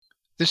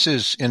This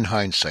is In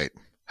Hindsight,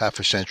 half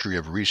a century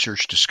of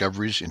research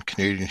discoveries in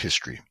Canadian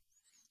history,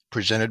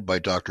 presented by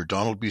Dr.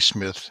 Donald B.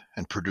 Smith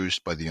and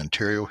produced by the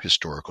Ontario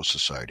Historical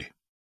Society.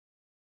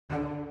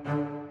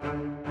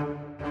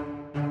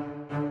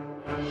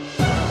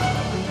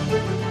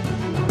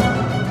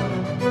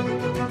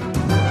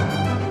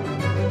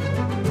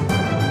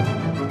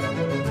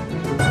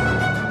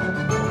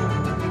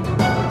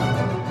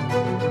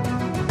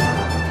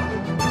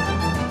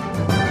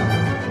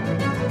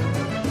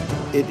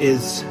 It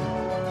is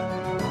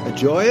a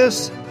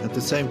joyous, at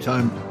the same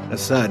time, a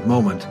sad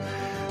moment.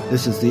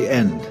 This is the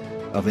end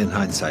of In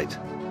Hindsight.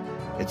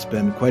 It's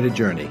been quite a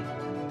journey.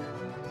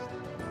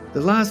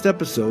 The last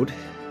episode,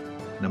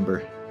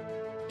 number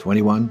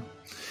 21,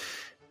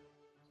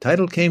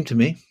 title came to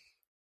me,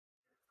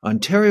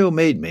 Ontario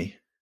Made Me,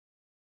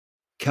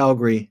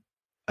 Calgary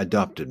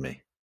Adopted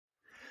Me.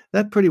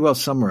 That pretty well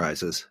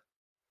summarizes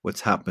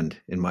what's happened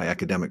in my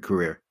academic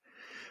career.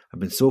 I've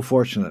been so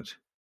fortunate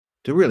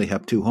to really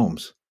have two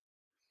homes.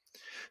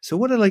 So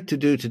what I'd like to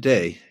do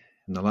today,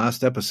 in the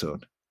last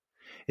episode,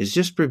 is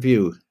just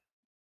review,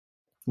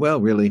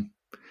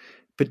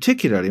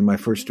 particularly my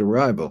first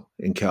arrival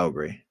in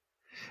Calgary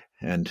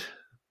and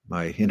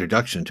my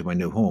introduction to my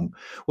new home.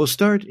 We'll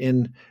start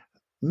in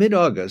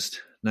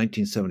mid-August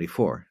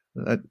 1974.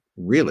 That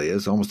really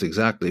is almost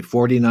exactly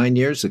 49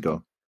 years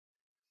ago.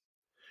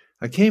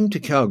 I came to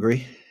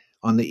Calgary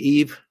on the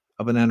eve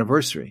of an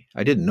anniversary.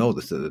 I didn't know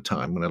this at the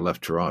time when I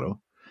left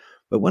Toronto.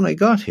 But when I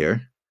got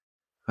here,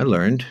 I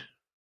learned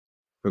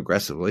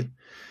progressively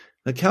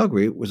that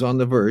Calgary was on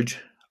the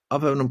verge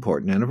of an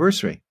important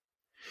anniversary.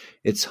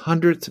 Its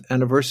 100th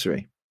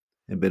anniversary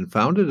had been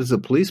founded as a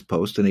police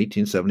post in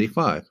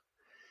 1875,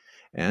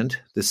 and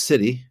the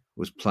city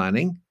was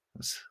planning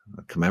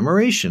a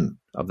commemoration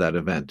of that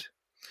event.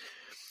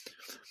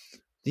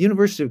 The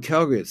University of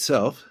Calgary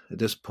itself, at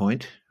this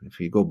point,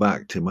 if you go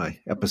back to my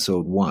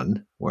episode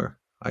 1, where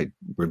I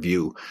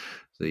review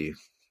the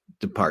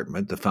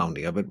department, the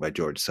founding of it by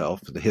George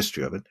Self, the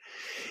history of it,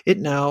 it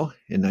now,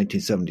 in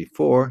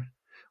 1974,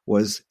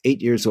 was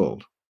 8 years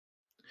old.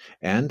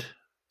 And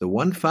the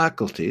one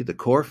faculty, the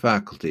core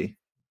faculty,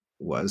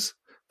 was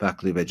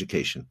Faculty of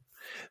Education.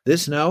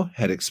 This now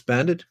had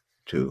expanded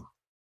to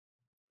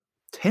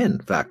 10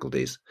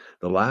 faculties,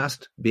 the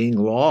last being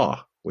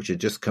law, which had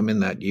just come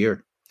in that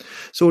year.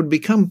 So it had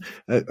become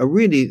a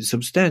really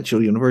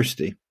substantial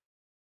university.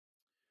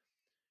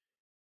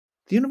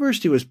 The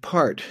university was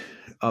part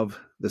of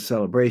the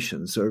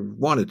celebrations, or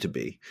wanted to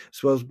be,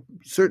 as well as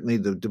certainly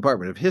the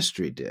Department of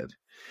History did.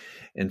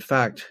 In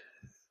fact,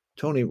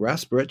 Tony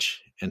Rasprich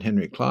and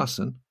Henry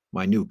Clausen,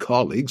 my new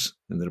colleagues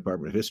in the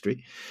Department of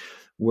History,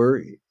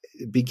 were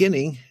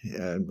beginning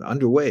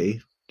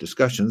underway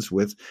discussions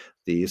with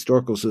the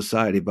Historical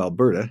Society of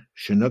Alberta,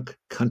 Chinook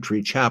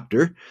Country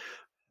Chapter,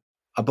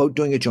 about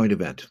doing a joint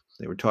event.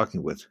 They were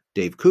talking with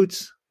Dave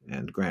Coots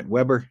and Grant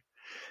Weber,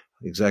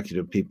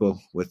 executive people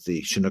with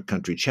the Chinook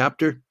Country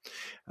Chapter,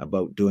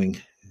 about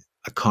doing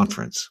a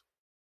conference.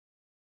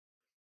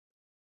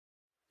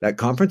 That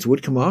conference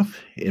would come off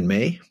in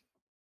May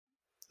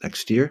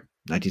next year,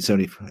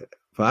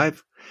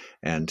 1975,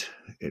 and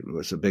it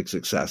was a big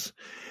success.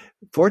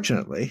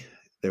 Fortunately,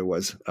 there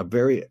was a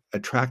very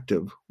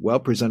attractive,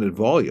 well-presented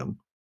volume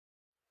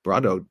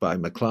brought out by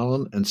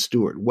McClellan and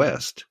Stuart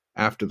West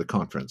after the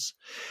conference,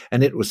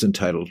 and it was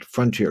entitled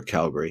Frontier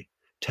Calgary,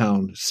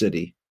 Town,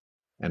 City,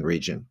 and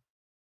Region.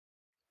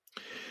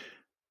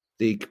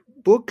 The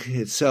book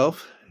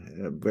itself,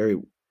 very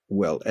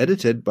well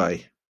edited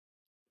by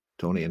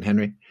Tony and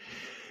Henry,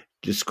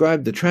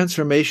 described the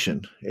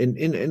transformation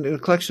in a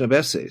collection of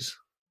essays,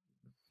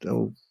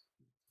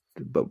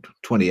 about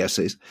 20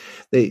 essays.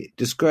 They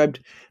described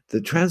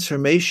the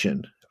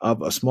transformation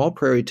of a small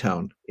prairie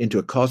town into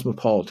a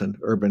cosmopolitan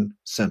urban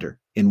center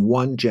in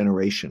one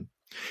generation.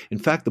 In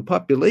fact, the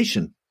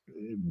population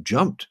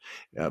jumped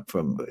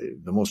from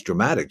the most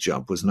dramatic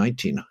jump was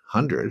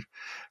 1900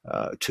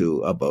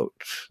 to about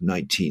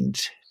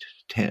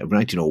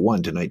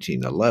 1901 to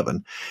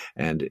 1911,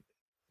 and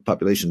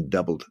population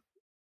doubled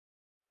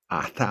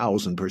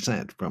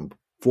 1,000% from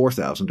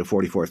 4,000 to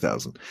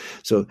 44,000.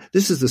 So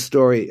this is the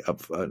story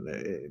of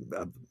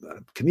a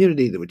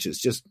community which is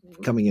just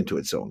coming into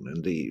its own,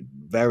 and the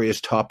various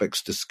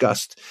topics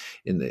discussed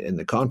in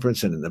the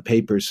conference and in the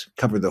papers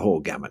cover the whole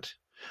gamut.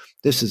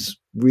 This is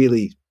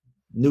really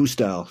new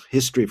style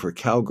history for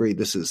Calgary.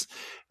 This is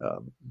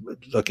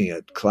looking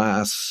at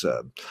class,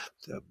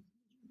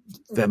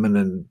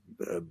 feminine,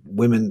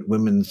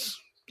 women's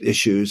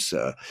issues,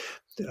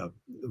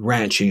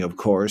 ranching, of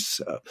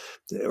course,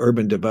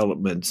 urban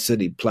development,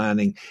 city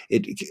planning,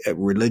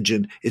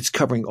 religion. It's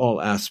covering all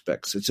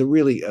aspects. It's a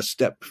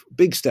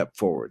big step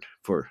forward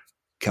for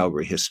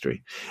Calgary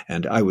history.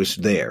 And I was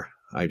there.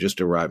 I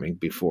just arriving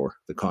before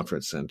the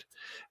conference and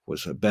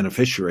was a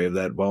beneficiary of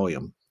that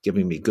volume,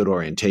 giving me good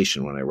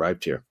orientation when I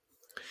arrived here.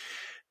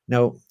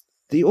 Now,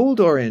 the old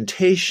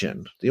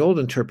orientation, the old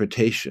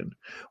interpretation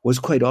was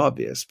quite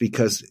obvious,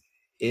 because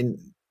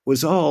in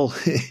was all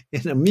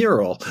in a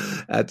mural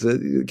at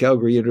the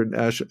Calgary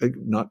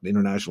not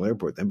International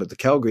Airport then, but the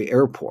Calgary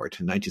Airport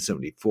in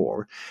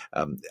 1974.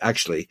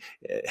 Actually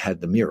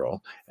had the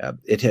mural.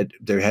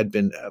 There had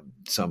been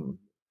some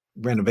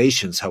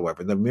renovations,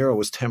 however. The mural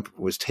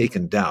was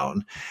taken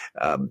down,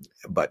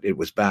 but it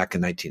was back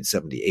in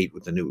 1978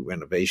 with the new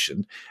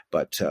renovation.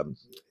 But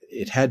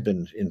it had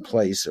been in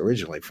place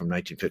originally from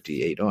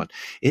 1958 on.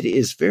 It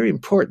is very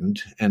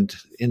important, and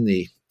in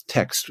the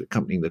text,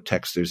 accompanying the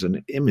text, there's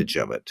an image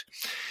of it.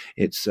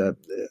 It's a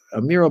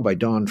mural by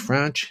Don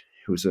Franch,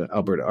 who's an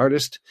Alberta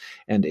artist,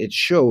 and it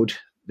showed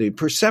the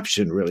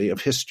perception, really,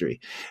 of history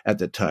at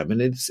the time.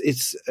 And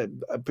it's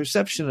a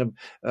perception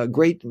of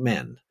great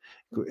men.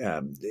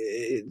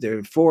 There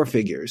are four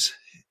figures.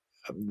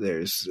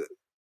 There's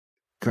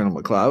Colonel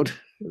MacLeod,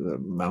 the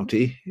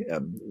Mountie,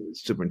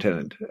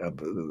 superintendent of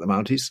the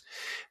Mounties.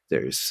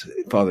 There's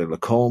Father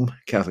Lacombe,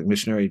 Catholic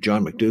missionary,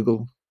 John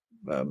McDougall,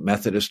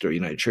 Methodist or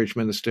United Church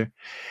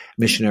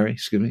missionary,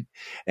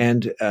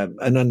 and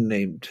an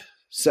unnamed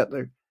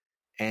settler,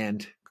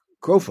 and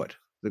Crowfoot,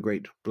 the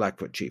great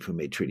Blackfoot chief who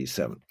made Treaty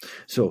 7.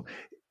 So,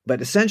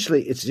 but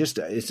essentially, it's just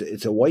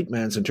it's a white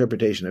man's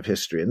interpretation of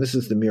history, and this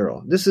is the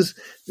mural. This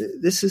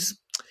is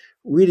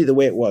really the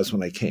way it was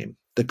when I came.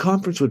 The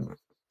conference would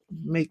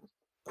make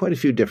quite a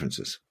few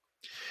differences.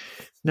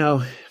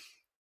 Now,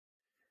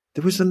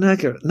 there was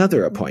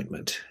another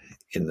appointment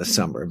in the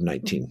summer of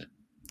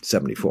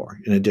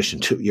 1974, in addition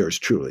to yours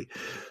truly.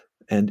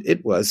 And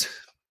it was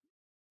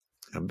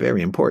a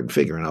very important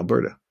figure in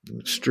Alberta, an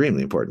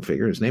extremely important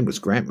figure. His name was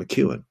Grant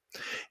McEwen.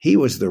 He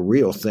was the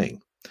real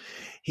thing.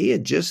 He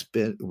had just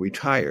been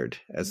retired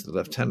as the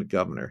lieutenant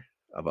governor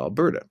of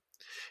Alberta.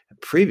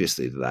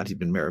 Previously to that, he'd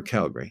been mayor of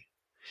Calgary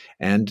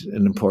and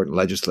an important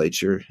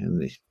legislature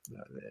in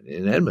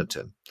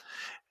Edmonton,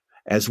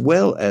 as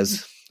well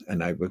as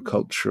an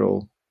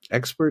agricultural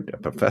expert, a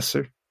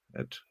professor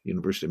at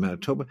University of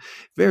Manitoba.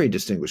 Very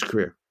distinguished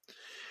career.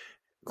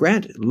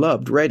 Grant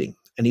loved writing,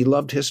 and he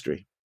loved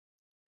history.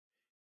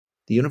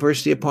 The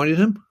university appointed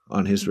him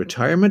on his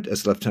retirement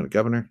as lieutenant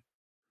governor.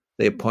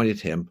 They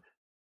appointed him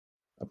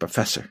a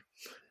professor,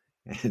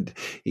 and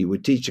he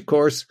would teach a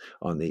course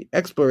on the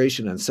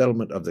exploration and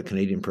settlement of the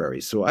Canadian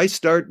prairies. So I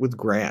start with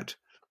Grant.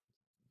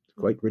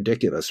 Quite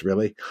ridiculous,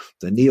 really.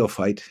 The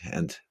neophyte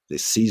and the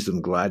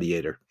seasoned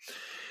gladiator.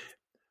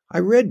 I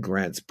read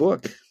Grant's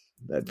book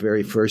that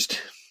very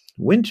first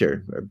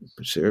winter,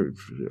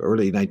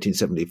 early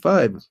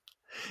 1975.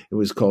 It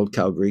was called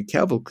Calgary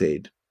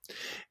Cavalcade,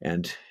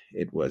 and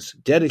it was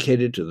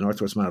dedicated to the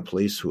Northwest Mounted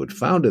Police, who had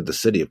founded the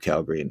city of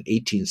Calgary in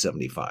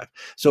 1875.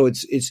 So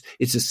it's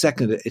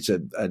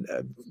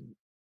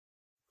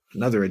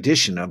another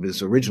edition of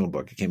his original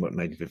book. It came out in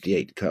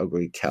 1958,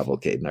 Calgary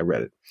Cavalcade, and I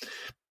read it.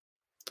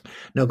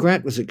 Now,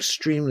 Grant was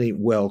extremely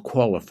well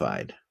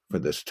qualified for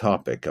this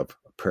topic of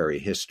prairie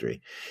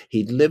history.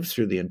 He'd lived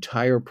through the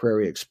entire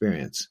prairie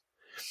experience.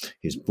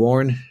 He was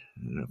born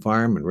in a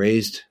farm and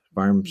raised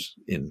farms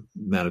in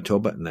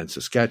Manitoba and then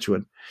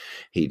Saskatchewan.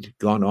 He'd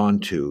gone on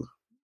to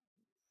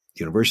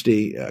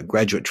university,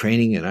 graduate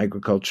training in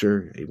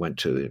agriculture. He went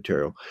to the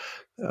Ontario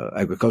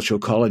Agricultural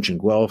College in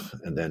Guelph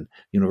and then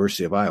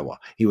University of Iowa.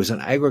 He was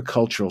an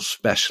agricultural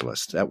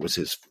specialist. That was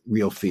his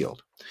real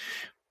field.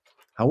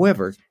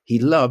 However, he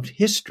loved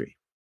history.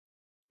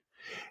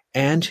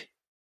 And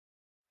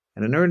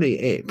from an early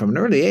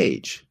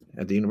age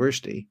at the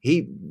university,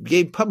 he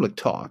gave public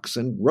talks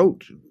and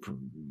wrote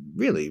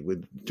really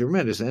with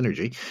tremendous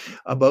energy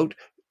about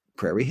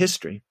prairie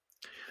history.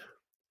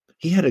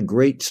 He had a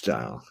great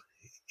style,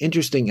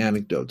 interesting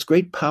anecdotes,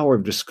 great power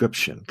of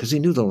description because he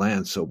knew the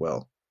land so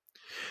well.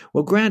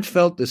 Well, Grant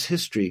felt this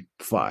history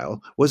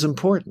file was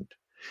important.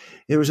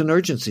 There was an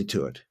urgency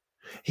to it.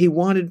 He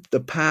wanted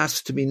the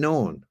past to be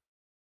known.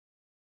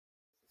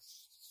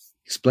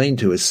 Explained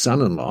to his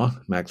son-in-law,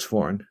 Max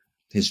Foran.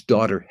 His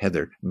daughter,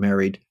 Heather,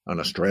 married an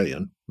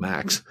Australian,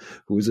 Max,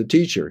 who was a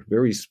teacher,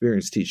 very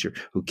experienced teacher,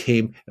 who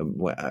came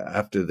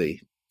after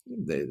they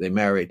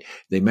married.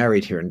 They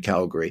married here in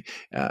Calgary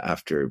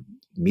after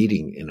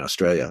meeting in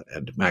Australia,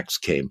 and Max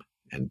came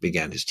and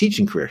began his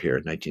teaching career here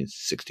in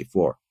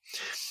 1964.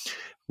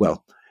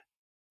 Well,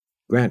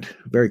 Grant,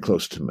 very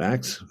close to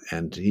Max,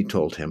 and he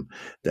told him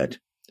that,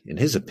 in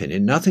his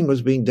opinion, nothing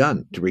was being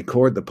done to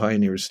record the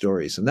pioneers'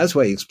 stories, and that's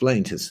why he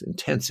explained his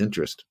intense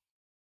interest.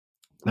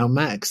 Now,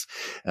 Max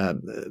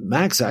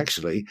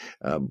actually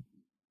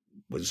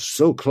was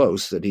so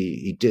close that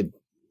he did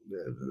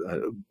a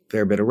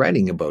fair bit of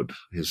writing about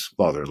his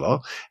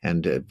father-in-law,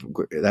 and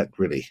that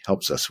really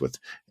helps us with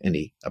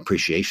any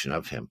appreciation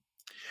of him.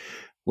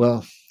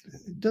 Well,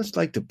 I'd just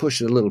like to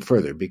push it a little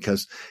further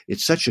because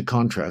it's such a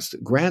contrast.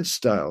 Grant's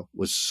style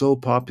was so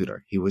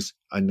popular. He was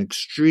an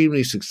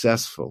extremely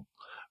successful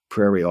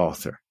prairie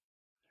author.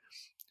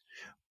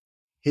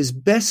 His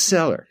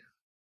bestseller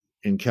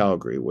in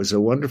Calgary was a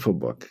wonderful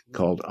book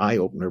called Eye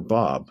Opener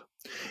Bob.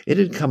 It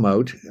had come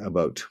out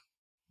about,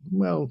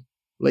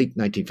 late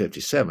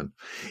 1957.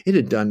 It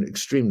had done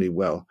extremely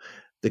well.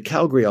 The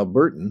Calgary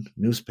Albertan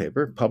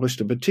newspaper published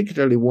a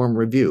particularly warm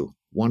review.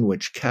 one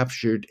which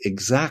captured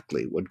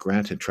exactly what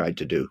Grant had tried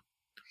to do.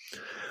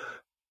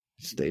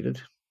 He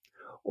stated,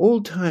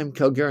 "Old-time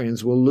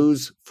Calgarians will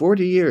lose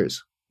 40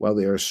 years while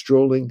they are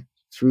strolling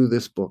through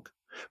this book.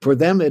 For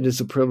them it is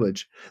a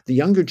privilege. The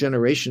younger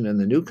generation and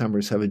the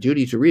newcomers have a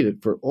duty to read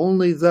it, for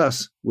only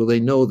thus will they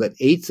know that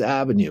 8th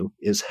Avenue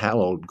is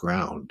hallowed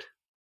ground."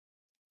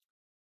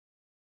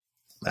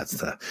 That's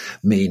the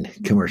main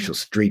commercial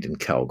street in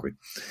Calgary,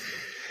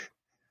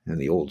 in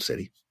the old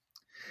city.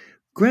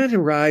 Grant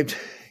arrived,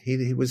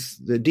 he was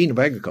the Dean of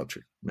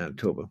Agriculture,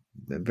 Manitoba,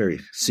 a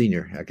very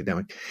senior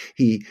academic.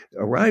 He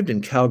arrived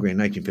in Calgary in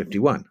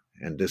 1951,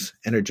 and this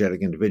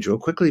energetic individual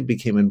quickly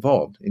became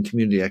involved in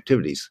community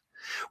activities,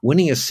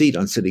 winning a seat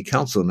on City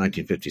Council in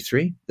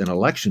 1953, then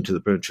election to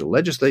the provincial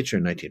legislature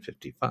in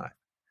 1955.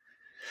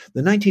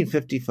 The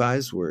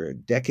 1955s were a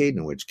decade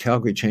in which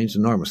Calgary changed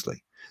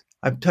enormously.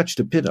 I've touched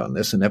a bit on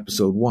this in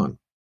episode 1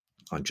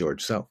 on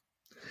George South.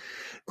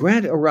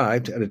 Grant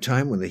arrived at a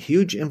time when the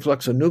huge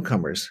influx of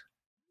newcomers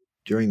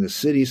during the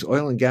city's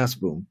oil and gas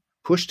boom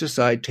pushed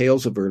aside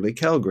tales of early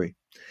Calgary.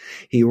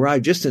 He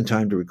arrived just in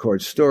time to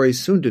record stories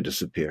soon to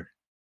disappear.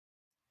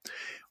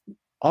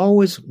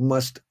 Always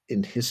must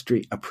in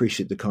history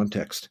appreciate the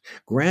context.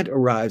 Grant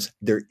arrives,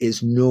 there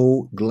is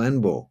no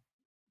Glenbow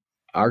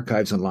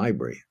Archives and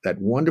Library. That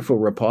wonderful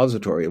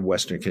repository of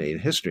Western Canadian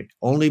history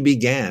only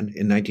began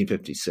in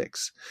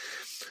 1956.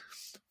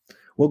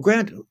 Well,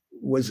 Grant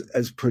was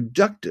as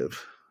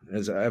productive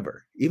as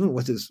ever, even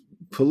with his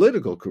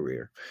political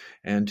career.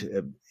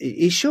 And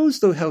he shows,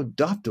 though, how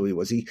docile he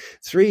was.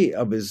 3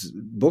 of his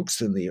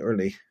books in the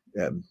early,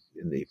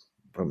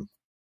 from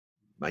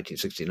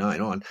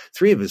 1969 on,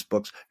 3 of his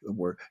books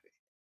were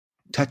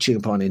touching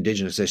upon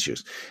Indigenous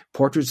issues.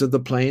 Portraits of the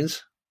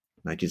Plains,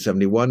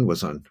 1971,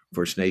 was on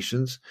First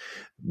Nations.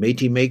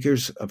 Métis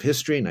Makers of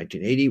History,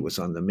 1980, was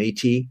on the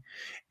Métis.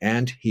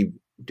 And he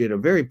did a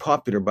very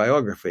popular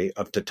biography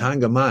of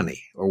Tatangamani,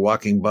 or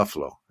Walking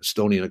Buffalo, a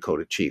Stoney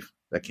Nakoda chief.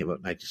 That came out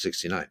in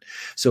 1969.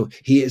 So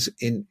he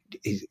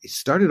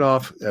started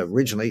off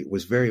originally,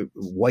 was very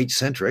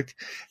white-centric.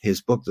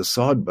 His book, The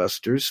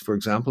Sodbusters, for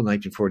example,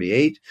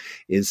 1948,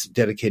 is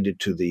dedicated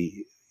to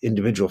the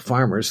individual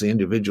farmers,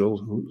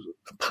 the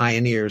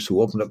pioneers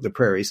who opened up the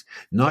prairies.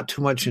 Not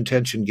too much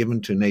attention given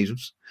to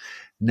natives.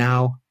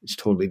 Now it's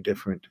totally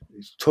different.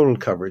 It's total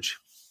coverage.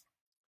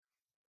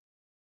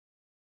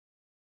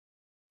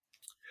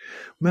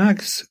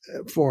 Max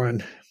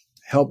Foran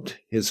helped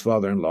his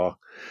father-in-law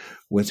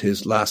with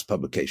his last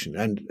publication,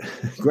 and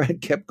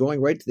Grant kept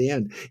going right to the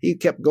end. He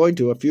kept going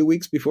to a few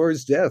weeks before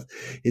his death.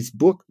 His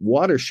book,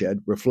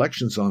 Watershed,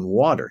 Reflections on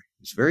Water,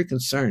 is very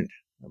concerned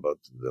about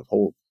the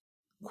whole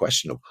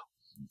question of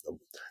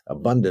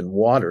abundant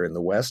water in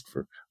the West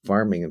for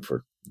farming and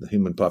for the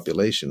human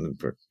population and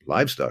for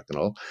livestock and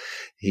all.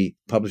 He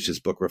published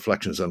his book,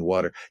 Reflections on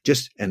Water,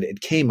 and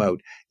it came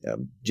out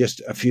just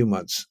a few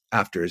months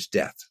after his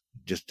death.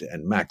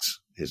 And Max,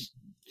 his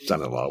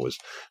son-in-law, was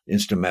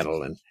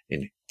instrumental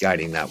in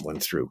guiding that one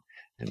through.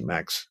 And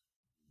Max,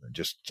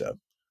 just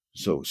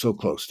so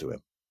close to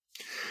him.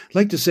 I'd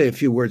like to say a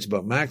few words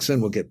about Max,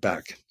 and we'll get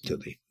back to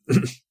the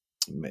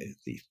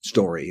the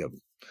story of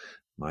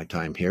my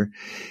time here.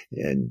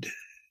 And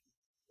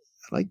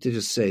I'd like to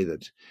just say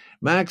that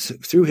Max,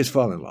 through his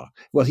father-in-law,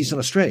 well, he's an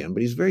Australian,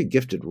 but he's a very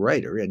gifted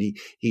writer, and he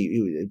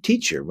a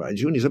teacher, mind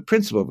you, and he's a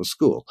principal of a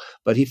school,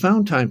 but he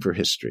found time for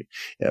history,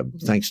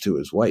 thanks to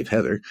his wife,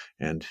 Heather,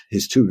 and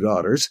his 2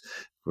 daughters,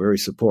 very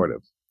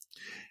supportive.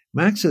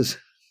 Max's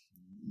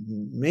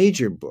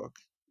major book,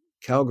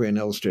 Calgary and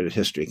Illustrated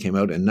History, came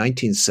out in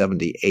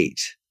 1978.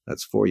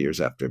 That's 4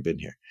 years after I've been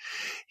here.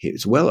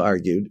 It's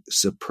well-argued,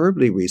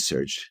 superbly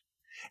researched,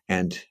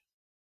 and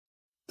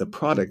the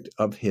product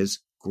of his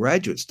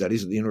graduate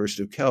studies at the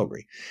University of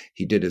Calgary.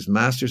 He did his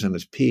master's and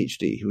his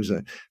PhD. He was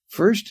a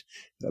first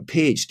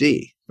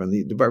PhD from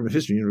the Department of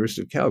History,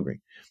 University of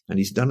Calgary, and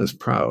he's done us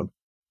proud.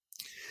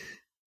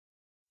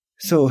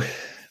 So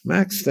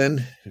Max,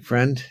 then, a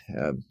friend,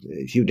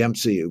 Hugh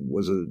Dempsey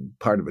was a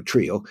part of a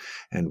trio,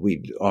 and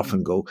we'd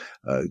often go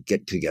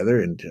get together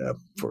and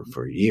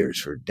for years,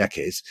 for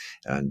decades,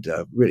 and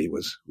really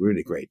was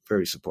really great,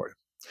 very supportive.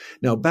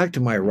 Now, back to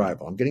my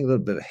arrival. I'm getting a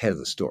little bit ahead of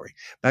the story.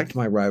 Back to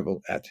my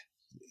arrival at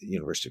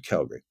University of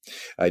Calgary.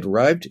 I'd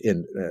arrived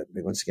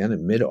once again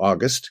in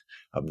mid-August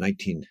of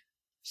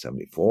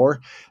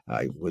 1974.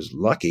 I was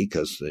lucky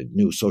because the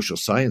new social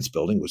science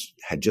building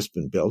had just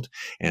been built,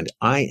 and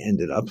I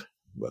ended up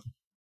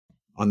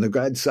on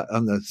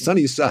the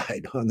sunny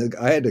side.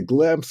 I had a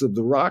glimpse of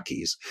the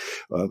Rockies.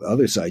 On the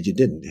other side, you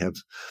didn't have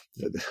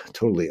a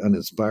totally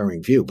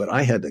uninspiring view, but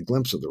I had a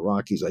glimpse of the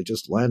Rockies. I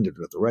just landed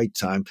at the right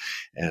time,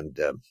 and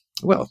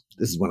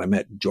this is when I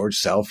met George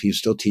South. He was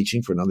still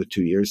teaching for another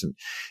 2 years, and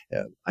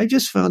I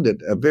just found it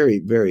a very,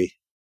 very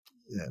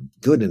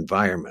good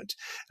environment.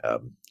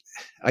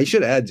 I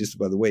should add, just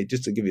by the way,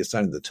 just to give you a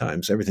sign of the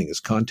times, everything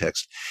is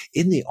context.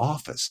 In the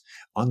office,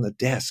 on the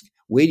desk,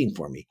 waiting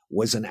for me,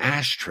 was an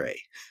ashtray.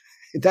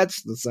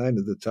 That's the sign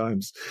of the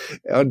times.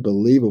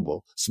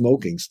 Unbelievable.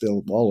 Smoking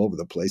still all over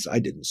the place. I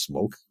didn't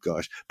smoke,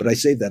 gosh, but I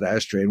saved that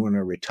ashtray. And when I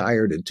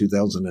retired in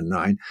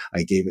 2009,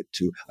 I gave it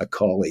to a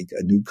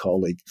new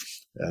colleague,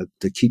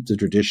 to keep the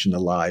tradition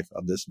alive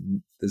of this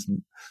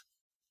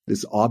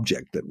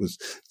object that was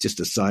just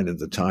a sign of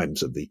the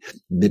times of the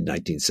mid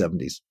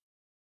 1970s.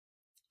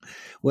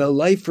 Well,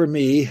 life for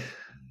me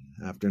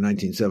after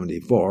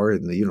 1974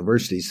 in the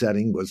university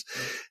setting was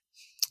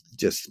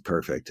just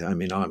perfect. I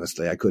mean,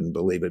 honestly, I couldn't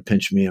believe it.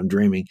 Pinch me, I'm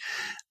dreaming.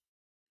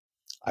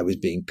 I was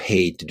being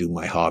paid to do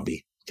my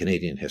hobby,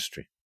 Canadian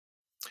history.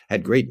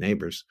 Had great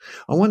neighbors.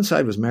 On one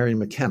side was Marion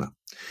McKenna.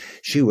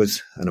 She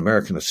was an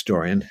American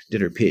historian,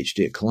 did her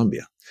PhD at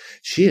Columbia.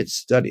 She had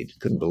studied,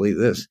 couldn't believe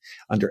this,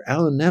 under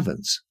Alan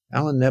Nevins.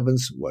 Alan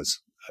Nevins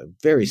was a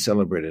very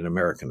celebrated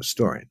American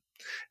historian,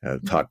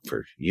 taught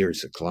for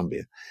years at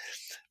Columbia.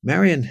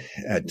 Marion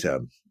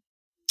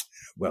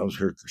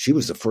she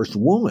was the first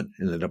woman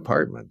in the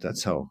department.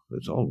 That's how it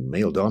was all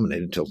male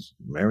dominated until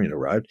Marion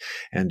arrived,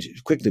 and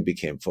quickly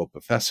became full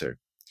professor.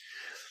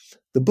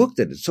 The book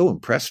that had so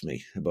impressed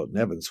me about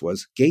Nevins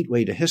was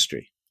Gateway to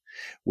History,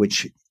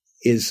 which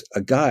is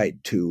a guide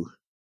to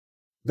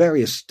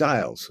various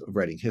styles of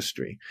writing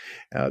history,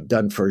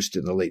 done first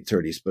in the late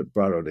 30s, but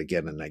brought out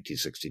again in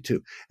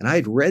 1962. And I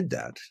had read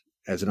that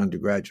as an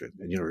undergraduate at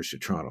the University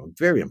of Toronto. I'm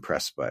very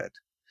impressed by it.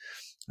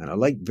 And I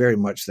like very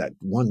much that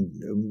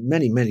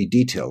many, many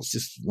details,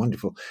 just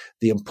wonderful.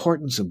 The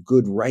importance of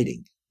good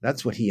writing.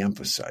 That's what he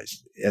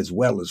emphasized, as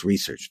well as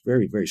research.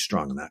 Very, very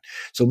strong in that.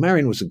 So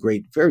Marion was a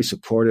great, very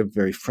supportive,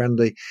 very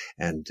friendly,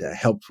 and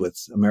helped with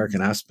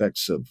American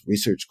aspects of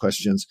research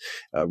questions.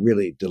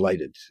 Really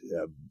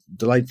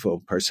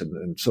delightful person,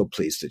 and so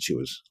pleased that she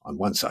was on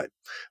one side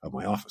of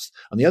my office.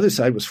 On the other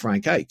side was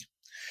Frank Ike.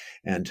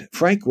 And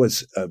Frank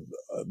was a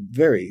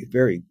very,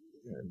 very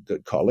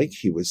good colleague.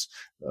 He was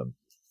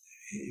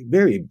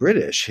very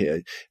British.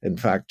 In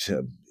fact,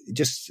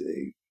 just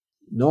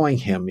knowing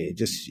him,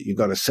 you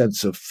got a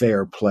sense of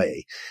fair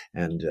play,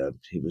 and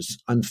he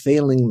was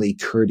unfailingly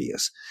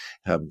courteous.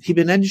 He'd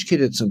been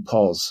educated at St.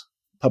 Paul's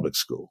public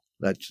school.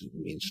 That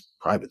means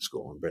private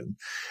school in Britain,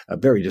 a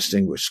very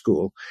distinguished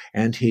school.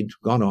 And he'd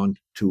gone on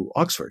to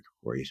Oxford,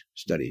 where he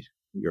studied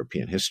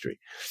European history.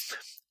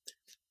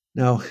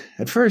 Now,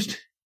 at first,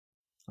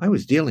 I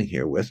was dealing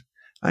here with,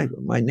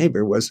 my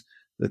neighbor was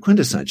the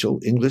quintessential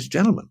English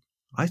gentleman,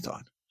 I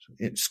thought,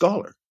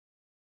 scholar.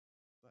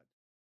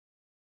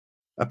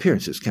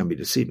 Appearances can be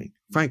deceiving.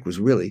 Frank was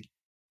really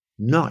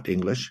not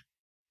English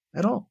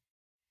at all.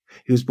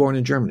 He was born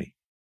in Germany.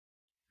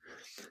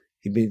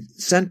 He'd been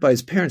sent by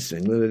his parents to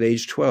England at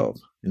age 12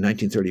 in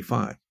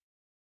 1935.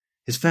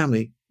 His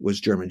family was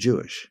German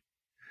Jewish.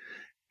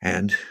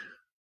 And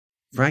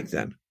Frank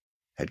then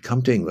had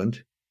come to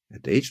England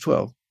at age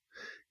 12.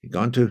 He'd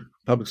gone to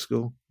public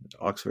school at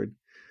Oxford,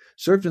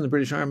 served in the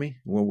British Army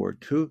in World War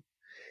II.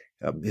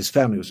 His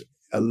family was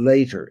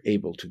later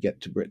able to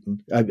get to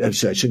Britain. I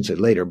shouldn't say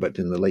later, but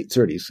in the late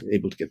 30s,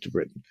 able to get to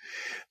Britain.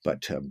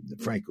 But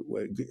Frank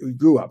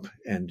grew up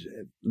and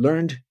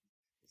learned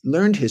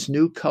his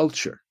new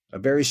culture, a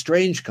very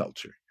strange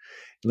culture.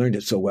 He learned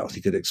it so well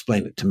he could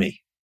explain it to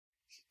me.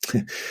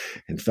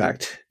 In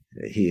fact,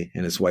 he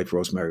and his wife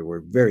Rosemary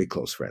were very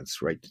close friends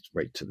right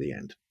to the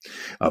end.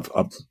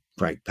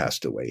 Frank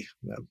passed away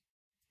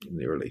in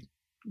the early.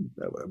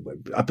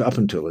 Up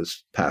until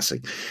his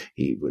passing,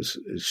 he was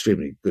an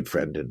extremely good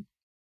friend and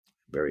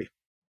very,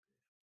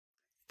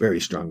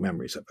 very strong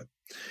memories of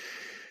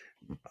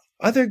it.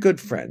 Other good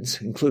friends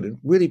included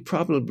really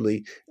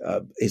probably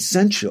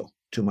essential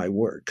to my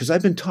work, because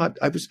I've been taught,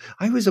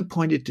 I was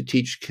appointed to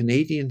teach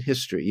Canadian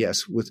history,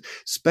 yes, with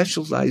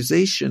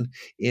specialization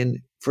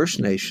in First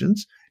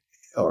Nations,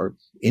 or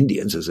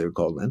Indians as they were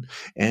called then,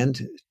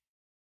 and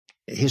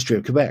history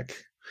of Quebec.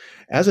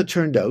 As it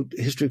turned out,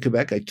 history of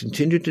Quebec, I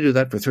continued to do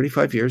that for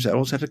 35 years. I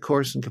always had a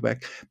course in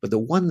Quebec, but the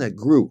one that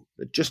grew,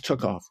 that just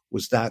took off,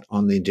 was that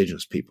on the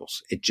Indigenous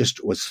peoples. It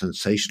just was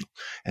sensational.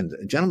 And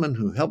the gentleman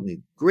who helped me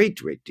great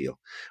deal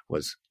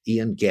was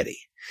Ian Getty.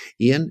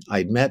 Ian, I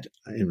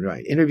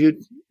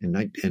interviewed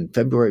in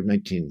February of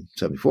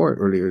 1974,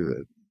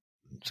 earlier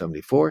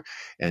 74,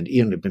 and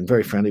Ian had been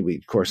very friendly.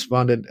 We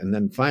corresponded, and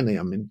then finally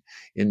I'm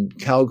in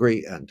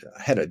Calgary, and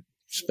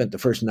spent the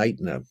first night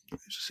in a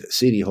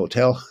seedy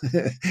hotel,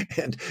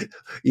 and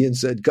Ian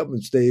said, "Come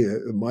and stay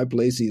at my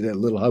place." He had a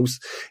little house,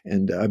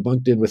 and I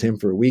bunked in with him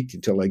for a week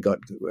until I got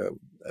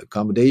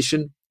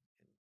accommodation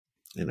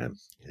in an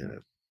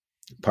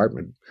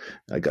apartment.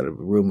 I got a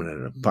room in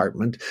an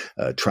apartment,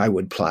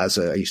 Trywood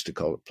Plaza. I used to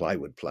call it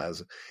Plywood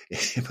Plaza,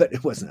 but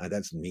it wasn't.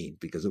 That's mean,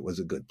 because it was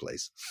a good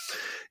place.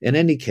 In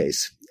any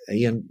case,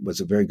 Ian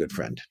was a very good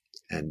friend,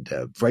 and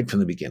right from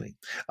the beginning.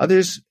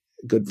 Others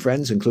good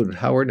friends included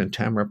Howard and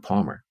Tamara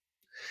Palmer,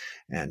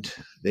 and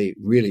they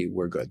really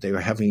were good. They were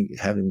having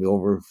me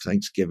over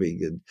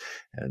Thanksgiving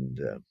and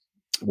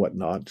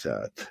whatnot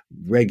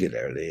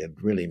regularly, and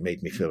really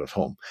made me feel at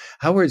home.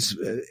 Howard's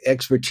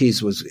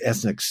expertise was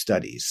ethnic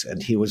studies,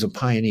 and he was a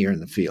pioneer in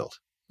the field.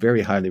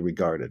 very highly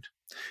regarded.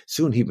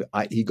 Soon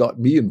he got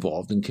me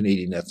involved in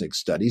Canadian Ethnic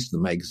Studies, the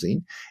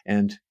magazine,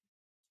 and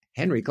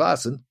Henry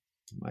Claassen,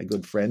 my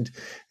good friend,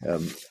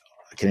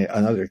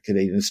 another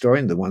Canadian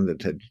historian, the one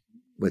that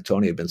with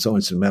Tony had been so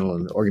instrumental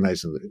in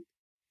organizing the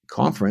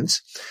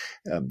conference.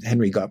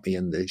 Henry got me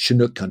in the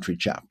Chinook country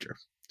chapter,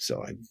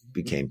 so I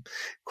became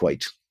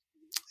quite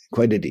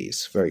at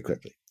ease very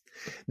quickly.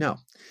 Now,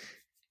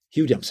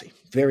 Hugh Dempsey,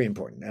 very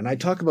important. And I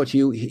talk about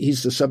Hugh,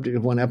 he's the subject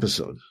of one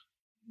episode,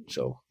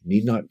 so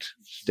need not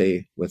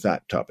stay with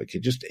that topic.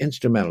 He's just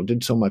instrumental,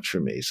 did so much for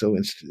me. So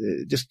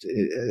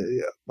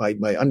my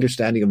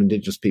understanding of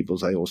Indigenous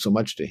peoples, I owe so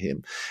much to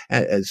him,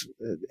 as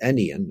and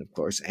Ian, of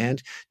course,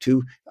 and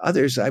to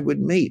others I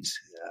would meet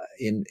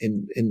in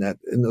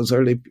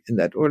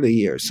that early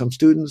years. Some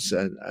students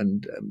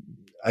and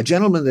a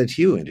gentleman that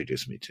Hugh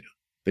introduced me to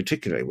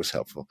particularly was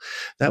helpful.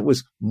 That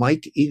was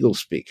Mike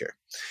Eaglespeaker.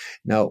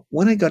 Now,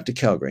 when I got to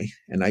Calgary,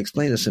 and I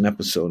explained this in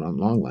episode on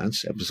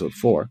Longlands, episode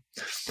 4,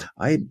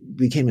 I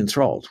became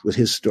enthralled with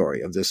his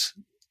story of this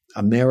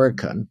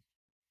American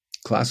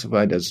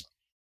classified as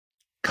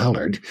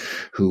colored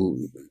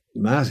who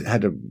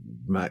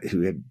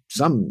had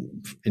some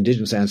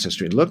Indigenous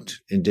ancestry and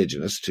looked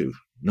Indigenous to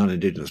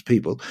non-Indigenous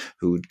people,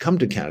 who had come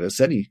to Canada,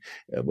 said he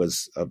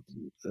was a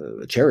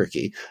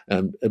Cherokee,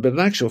 but in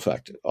actual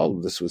fact, all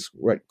of this was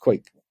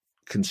quite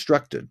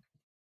constructed.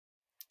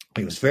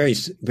 He was very,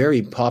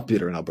 very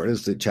popular in Alberta,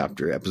 as the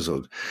chapter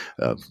episode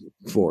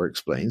 4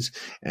 explains,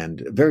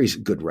 and a very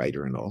good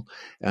writer and all,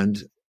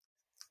 and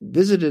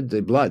visited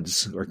the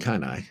Bloods, or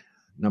Kainai, a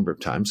number of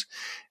times,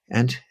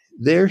 and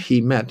there he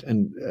met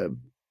and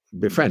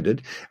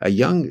befriended a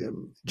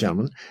young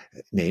gentleman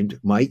named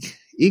Mike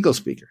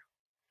Eaglespeaker.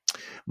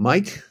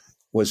 Mike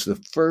was the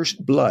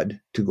first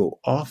Blood to go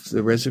off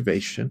the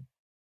reservation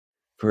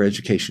for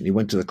education. He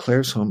went to the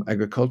Claresholm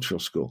Agricultural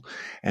School,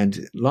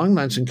 and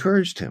Longlands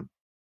encouraged him.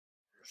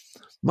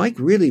 Mike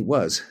really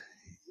was.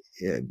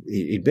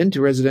 He'd been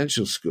to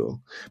residential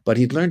school, but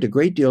he'd learned a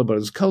great deal about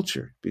his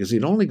culture because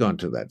he'd only gone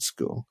to that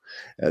school,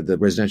 the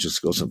residential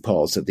school, St.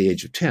 Paul's, at the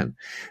age of 10.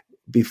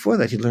 Before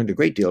that, he'd learned a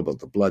great deal about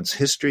the Blood's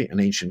history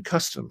and ancient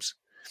customs.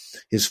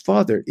 His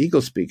father,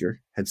 Eaglespeaker,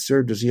 had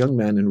served as a young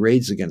man in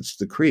raids against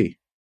the Cree.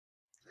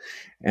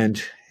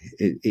 And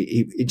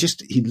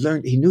he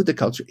learned, he knew the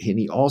culture, and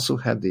he also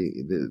had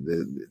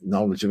the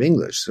knowledge of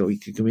English, so he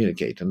could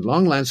communicate. And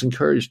Longlands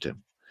encouraged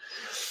him.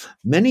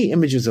 Many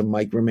images of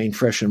Mike remain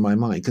fresh in my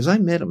mind because I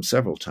met him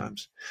several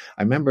times.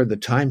 I remember the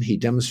time he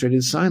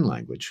demonstrated sign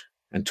language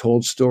and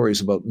told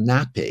stories about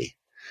Nape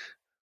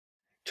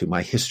to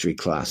my history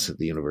class at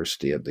the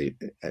university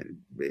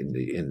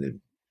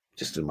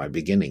just in my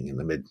beginning in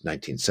the mid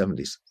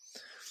 1970s.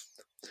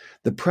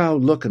 The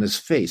proud look on his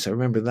face, I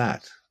remember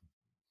that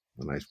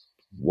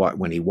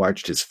when he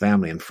watched his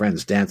family and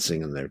friends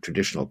dancing in their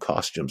traditional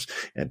costumes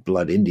at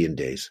Blood Indian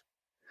days.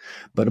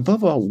 But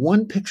above all,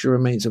 one picture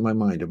remains in my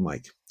mind of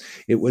Mike.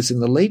 It was in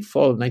the late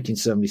fall of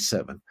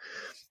 1977.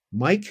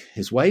 Mike,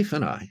 his wife,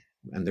 and I,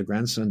 and their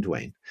grandson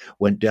Dwayne,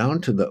 went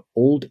down to the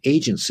old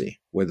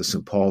agency where the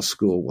St. Paul's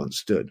School once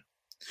stood,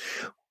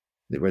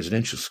 the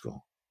residential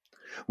school.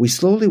 We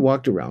slowly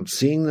walked around,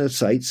 seeing the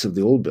sites of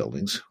the old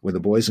buildings where the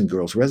boys and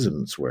girls'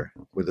 residence were,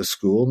 where the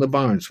school and the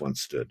barns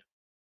once stood.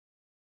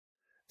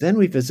 Then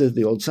we visited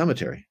the old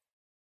cemetery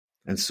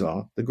and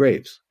saw the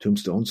graves,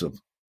 tombstones of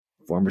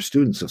former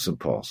students of St.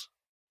 Paul's.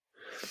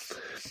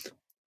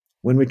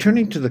 When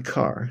returning to the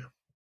car,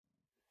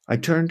 I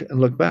turned and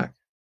looked back.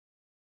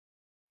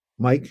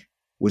 Mike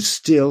was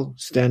still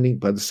standing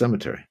by the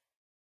cemetery.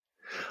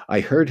 I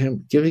heard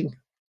him giving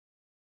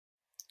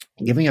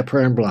a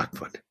prayer in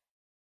Blackfoot.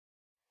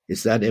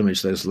 It's that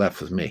image that is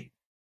left with me.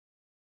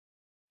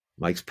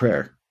 Mike's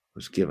prayer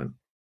was given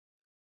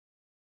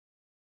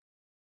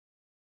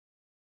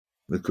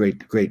with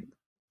great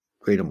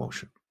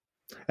emotion.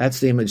 That's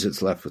the image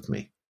that's left with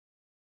me.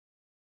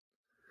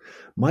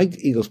 Mike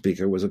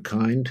Eaglespeaker was a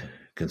kind,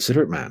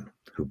 considerate man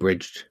who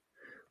bridged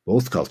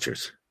both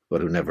cultures,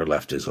 but who never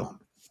left his own.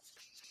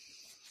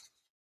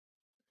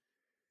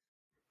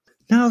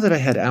 Now that I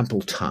had ample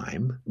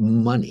time,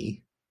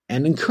 money,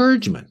 and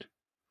encouragement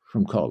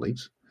from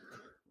colleagues,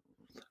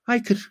 I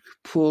could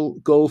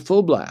go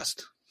full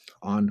blast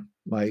on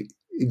my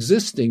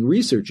existing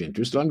research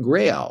interest on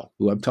Grey Owl,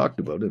 who I've talked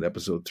about in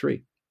episode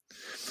 3.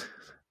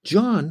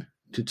 John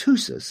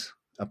Tutusis,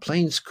 a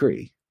Plains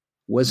Cree,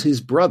 was his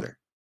brother,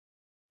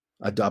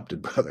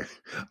 adopted brother.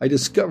 I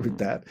discovered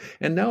that,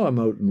 and now I'm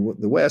out in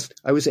the West.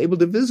 I was able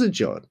to visit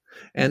John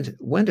and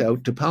went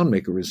out to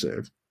Poundmaker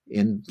Reserve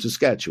in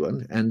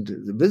Saskatchewan and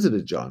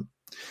visited John.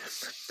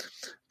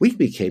 We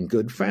became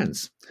good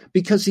friends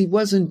because he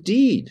was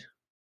indeed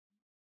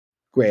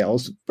Grey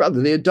Owl's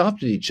brother. They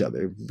adopted each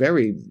other.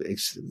 They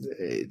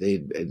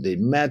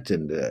met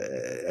and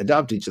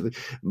adopted each other.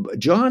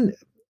 John,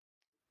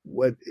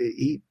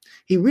 he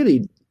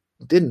really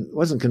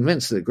wasn't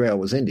convinced that Grey Owl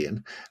was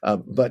Indian,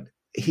 but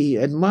he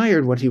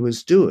admired what he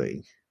was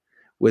doing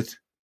with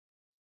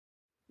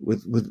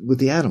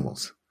the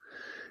animals.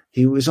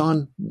 He was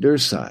on their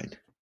side.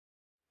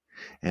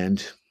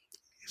 And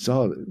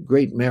saw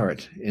great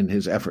merit in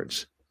his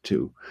efforts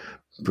to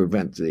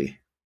prevent the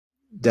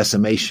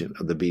decimation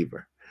of the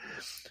beaver.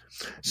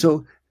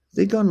 So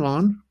they'd gone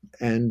along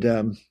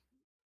and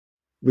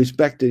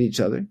respected each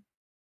other.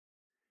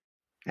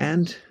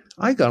 And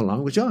I got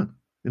along with John.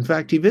 In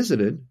fact, he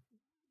visited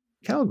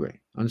Calgary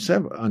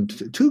on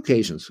two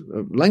occasions,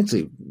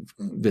 lengthy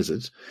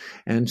visits,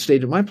 and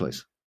stayed at my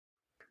place.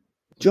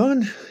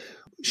 John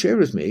shared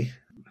with me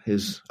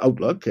his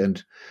outlook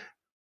and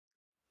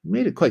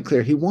made it quite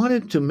clear he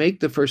wanted to make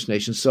the First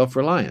Nations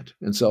self-reliant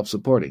and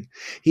self-supporting.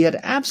 He had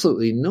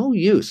absolutely no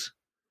use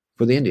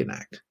for the Indian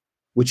Act,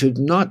 which had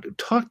not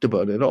talked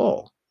about at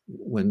all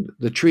when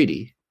the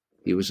treaty,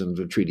 he was in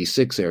the Treaty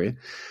 6 area,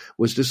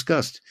 was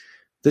discussed.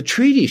 The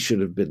treaty should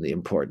have been the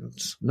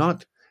importance,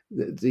 not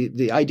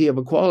the idea of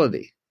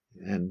equality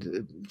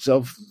and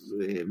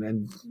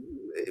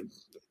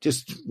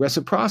just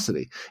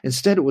reciprocity.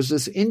 Instead, it was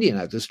this Indian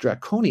Act, this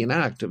draconian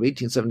act of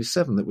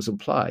 1877 that was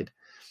applied.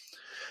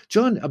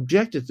 John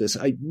objected to this.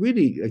 I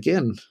really,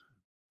 again,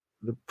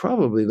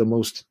 probably the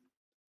most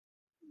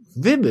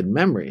vivid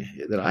memory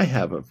that I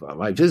have of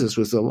my visits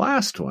was the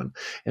last one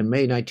in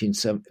May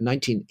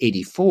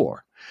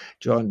 1984.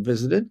 John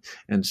visited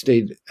and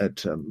stayed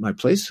at my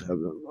place.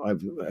 I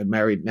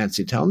married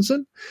Nancy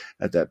Townsend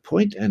at that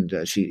point, and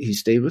he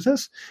stayed with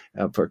us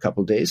for a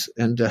couple of days,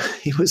 and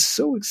he was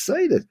so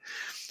excited.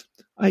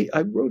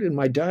 I wrote in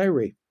my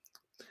diary.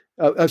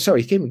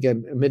 He came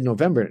again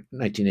mid-November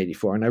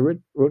 1984, and I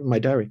wrote in my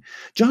diary,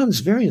 John's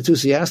very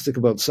enthusiastic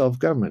about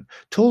self-government,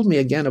 told me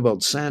again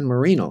about San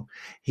Marino.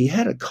 He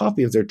had a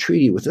copy of their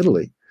treaty with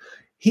Italy.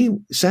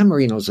 San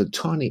Marino is a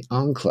tawny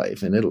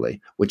enclave in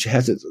Italy, which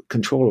has its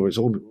control over its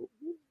own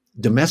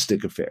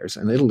domestic affairs,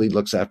 and Italy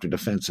looks after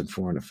defense and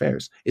foreign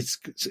affairs.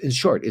 In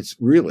short, it's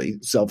really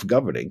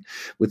self-governing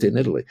within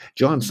Italy.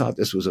 John thought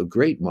this was a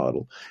great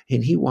model,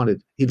 and he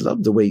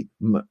loved the way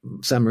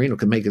San Marino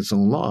can make its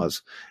own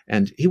laws,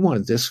 and he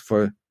wanted this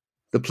for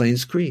the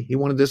Plains Cree. He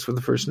wanted this for the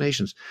First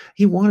Nations.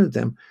 He wanted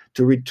them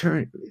to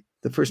return,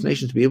 the First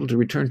Nations to be able to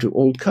return to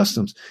old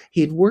customs.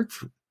 He had worked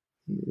for,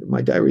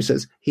 my diary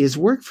says, he has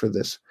worked for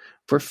this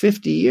for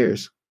 50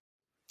 years.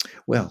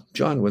 Well,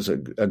 John was a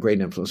great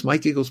influence.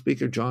 Mike Eagle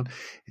Speaker, John,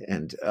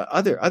 and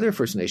other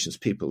First Nations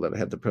people that I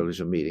had the privilege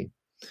of meeting.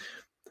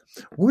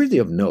 Worthy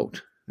of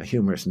note, a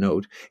humorous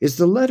note, is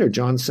the letter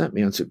John sent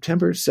me on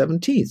September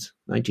 17th,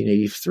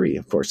 1983.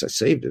 Of course, I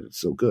saved it.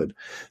 It's so good.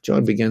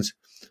 John begins,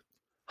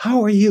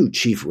 "How are you,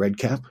 Chief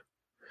Redcap?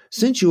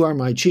 Since you are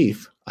my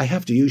chief, I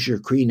have to use your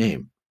Cree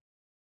name.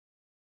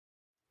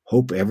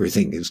 Hope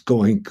everything is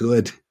going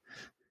good.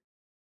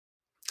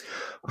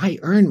 I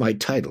earned my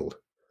title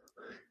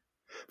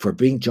for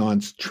being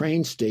John's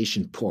train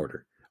station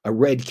porter, a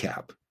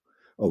redcap."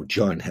 Oh,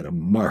 John had a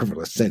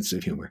marvelous sense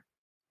of humor.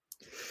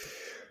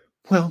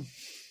 Well,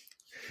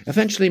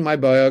 eventually my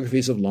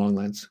biographies of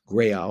Longlands,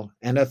 Grey Owl,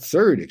 and a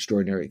third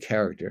extraordinary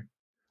character,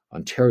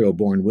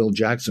 Ontario-born Will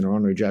Jackson, or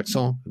Henri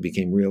Jackson, who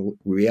became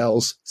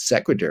Riel's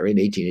secretary in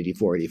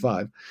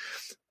 1884-85,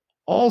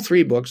 all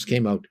three books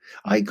came out.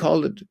 I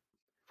called it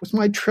was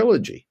my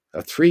trilogy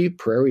of three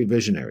prairie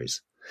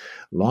visionaries.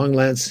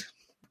 Longlands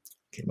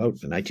came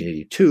out in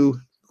 1982,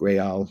 Grey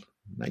Owl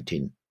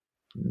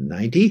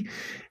 1990,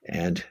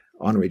 and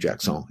Henri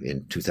Jackson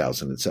in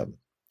 2007.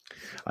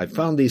 I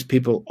found these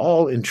people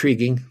all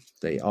intriguing.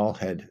 They all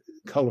had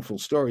colorful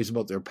stories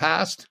about their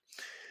past,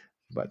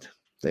 but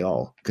they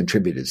all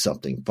contributed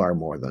something far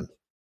more than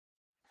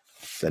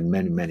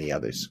many, many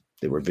others.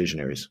 They were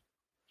visionaries.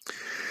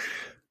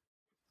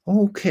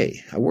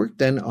 Okay, I worked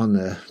then on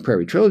the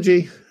Prairie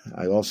Trilogy.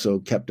 I also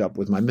kept up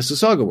with my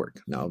Mississauga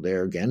work. Now,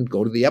 there again,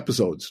 go to the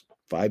episodes,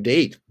 5 to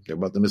 8. They're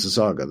about the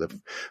Mississauga,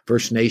 the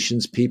First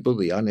Nations people,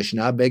 the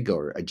Anishinaabe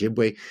or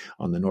Ojibwe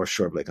on the North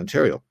Shore of Lake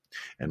Ontario.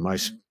 And my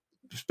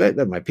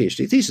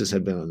PhD thesis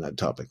had been on that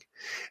topic.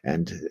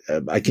 And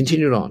I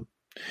continued on.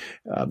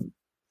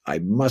 I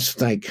must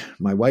thank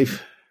my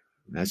wife,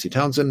 Nancy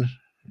Townsend.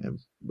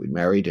 We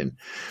married in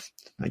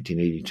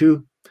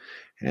 1982.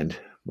 And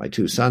my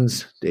two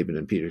sons, David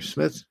and Peter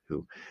Smith,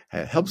 who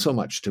helped so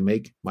much to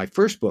make my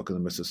first book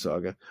on the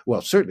Mississauga,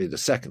 well, certainly the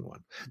second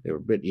one. They were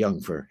a bit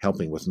young for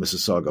helping with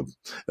Mississauga,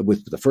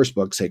 with the first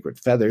book, Sacred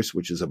Feathers,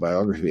 which is a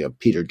biography of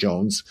Peter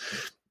Jones,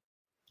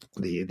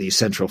 the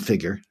central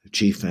figure,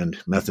 chief and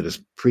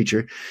Methodist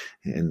preacher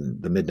in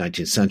the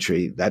mid-19th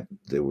century. That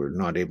they were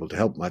not able to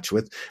help much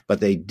with, but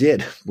they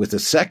did with the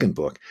second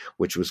book,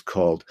 which was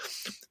called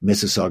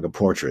Mississauga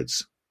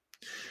Portraits.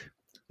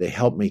 They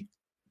helped me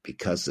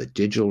because the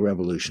digital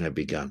revolution had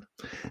begun.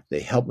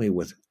 They helped me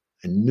with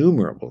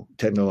innumerable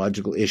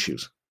technological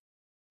issues.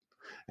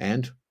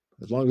 And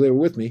as long as they were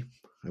with me,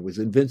 I was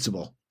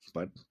invincible.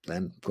 But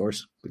then, of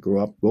course, we grew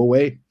up, go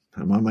away,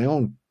 I'm on my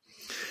own.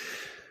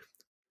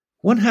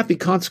 One happy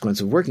consequence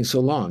of working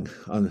so long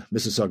on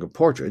Mississauga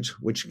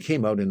Portraits, which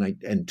came out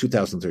in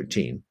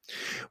 2013,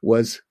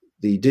 was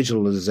the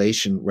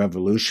digitalization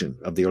revolution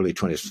of the early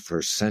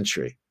 21st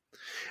century.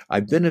 I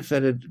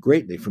benefited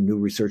greatly from new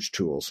research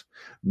tools.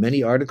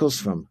 Many articles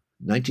from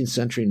 19th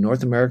century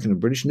North American and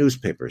British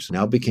newspapers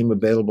now became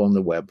available on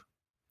the web.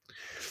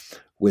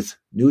 With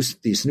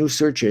these new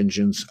search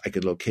engines, I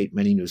could locate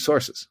many new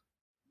sources.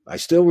 I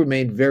still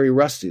remained very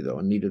rusty, though,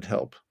 and needed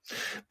help.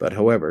 But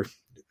however,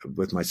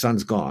 with my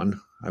sons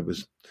gone, I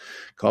was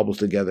cobbled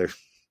together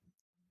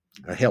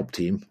a help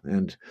team,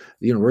 and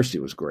the university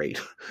was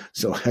great.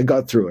 So I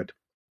got through it.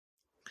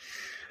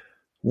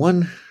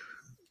 One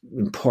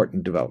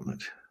important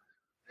development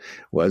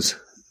was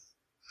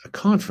a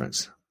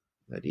conference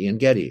that Ian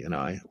Getty and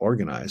I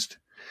organized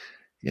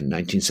in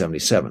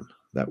 1977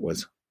 that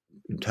was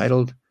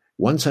entitled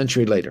One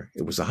Century Later.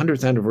 It was the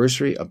 100th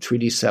anniversary of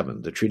Treaty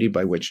 7, the treaty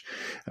by which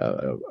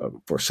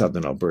for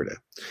southern Alberta.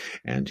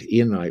 And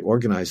Ian and I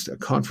organized a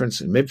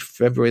conference in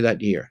mid-February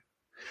that year.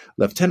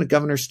 Lieutenant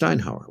Governor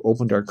Steinhauer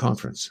opened our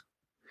conference.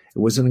 It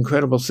was an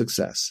incredible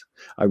success.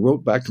 I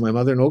wrote back to my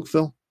mother in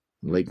Oakville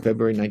in late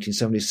February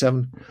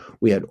 1977.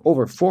 We had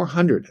over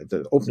 400 at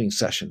the opening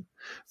session,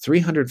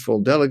 300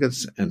 full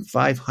delegates, and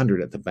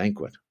 500 at the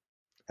banquet.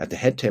 At the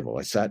head table,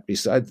 I sat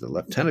beside the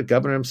Lieutenant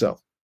Governor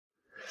himself.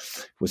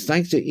 It was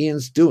thanks to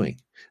Ian's doing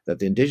that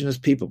the Indigenous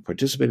people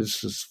participated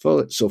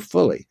so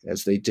fully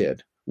as they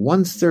did.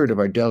 1/3 of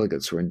our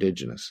delegates were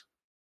Indigenous.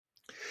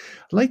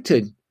 I'd like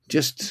to,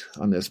 just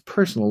on this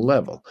personal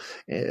level,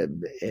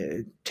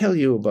 tell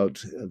you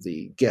about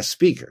the guest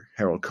speaker,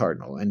 Harold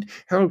Cardinal. And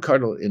Harold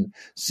Cardinal, in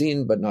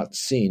Seen But Not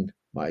Seen,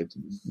 my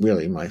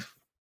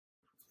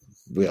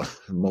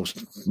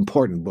most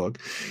important book,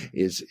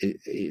 is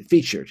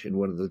featured in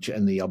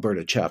in the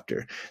Alberta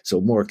chapter,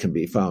 so more can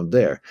be found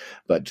there.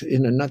 But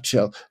in a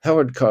nutshell,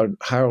 Harold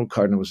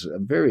Cardinal was a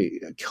very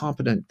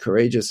competent,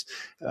 courageous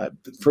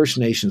First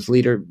Nations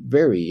leader,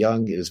 very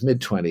young, in his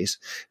mid-20s,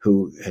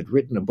 who had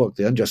written a book,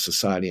 The Unjust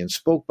Society, and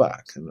spoke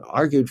back and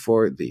argued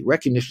for the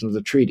recognition of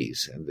the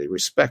treaties and the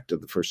respect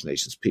of the First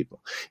Nations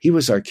people. He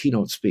was our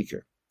keynote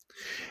speaker.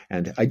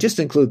 And I just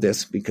include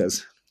this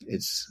because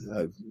it's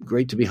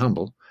great to be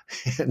humble,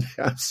 and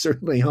I'm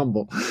certainly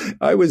humble.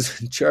 I was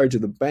in charge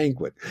of the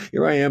banquet.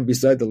 Here I am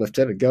beside the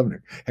Lieutenant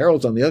Governor.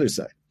 Harold's on the other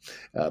side.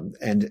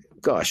 And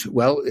gosh,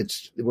 well,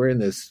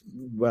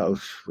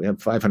 we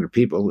have 500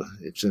 people.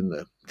 It's in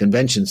the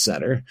convention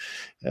center.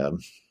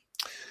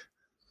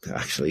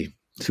 Actually,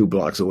 2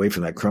 blocks away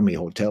from that crummy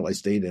hotel I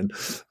stayed in,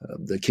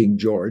 the King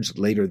George,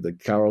 later the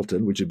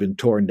Carlton, which had been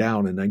torn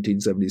down in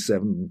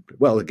 1977.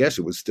 Well, I guess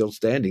it was still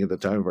standing at the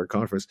time of our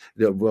conference.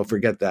 We'll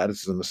forget that.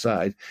 It's on the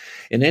side.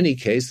 In any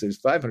case, there's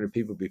 500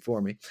 people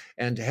before me,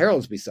 and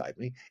Harold's beside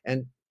me,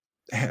 and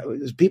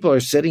people are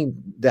sitting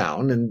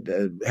down,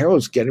 and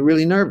Harold's getting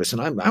really nervous,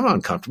 and I'm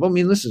uncomfortable. I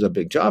mean, this is a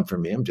big job for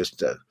me. I'm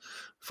just a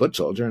foot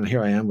soldier, and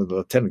here I am with the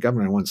Lieutenant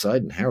Governor on one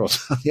side and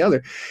Harold's on the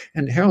other,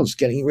 and Harold's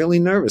getting really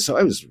nervous. So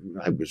I was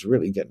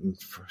really getting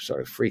sort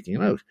of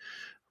freaking out.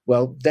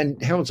 Well, then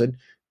Harold said,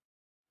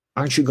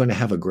 "Aren't you going to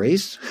have a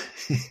grace?"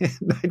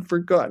 And I'd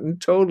forgotten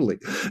totally.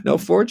 Now,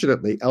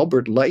 fortunately,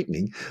 Albert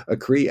Lightning, a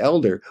Cree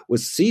elder,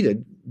 was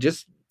seated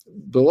just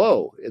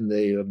below in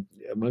the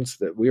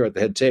we were at the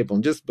head table,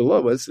 and just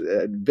below us,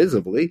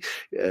 visibly,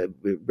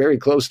 very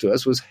close to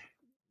us, was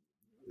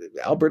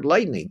Albert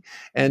Lightning.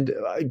 And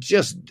I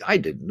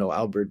didn't know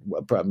Albert.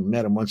 I probably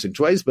met him once or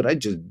twice, but I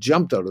just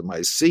jumped out of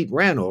my seat,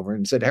 ran over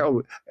and said,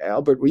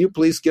 Albert, will you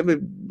please give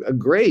a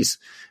grace?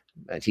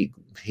 And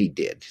he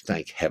did,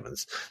 thank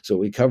heavens. So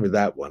we covered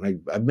that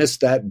one. I missed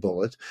that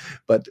bullet.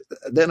 But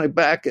then I'm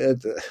back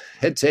at the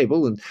head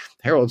table, and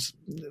Harold's,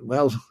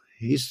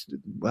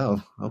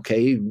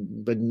 okay,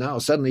 but now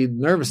suddenly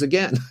nervous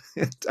again.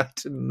 I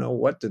didn't know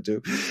what to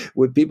do.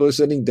 With people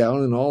sitting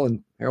down and all,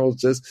 and Harold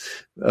says,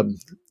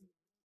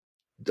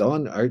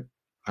 "Don,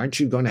 aren't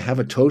you going to have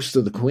a toast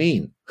to the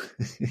Queen?"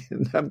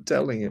 And I'm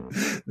telling you,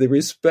 the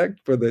respect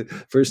for the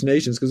First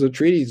Nations, because the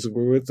treaties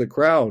were with the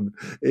Crown,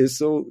 is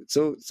so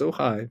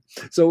high.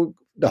 So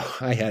no,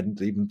 I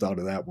hadn't even thought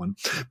of that one.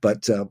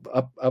 But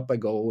up I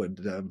go, and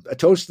a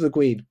toast to the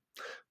Queen.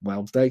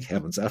 Well, thank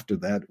heavens, after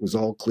that, it was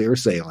all clear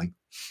sailing.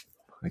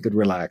 I could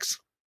relax.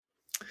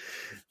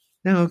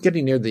 Now,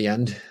 getting near the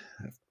end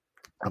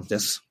of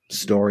this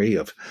story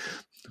of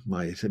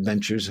my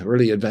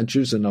early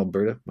adventures in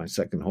Alberta, my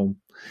second home,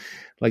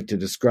 I'd like to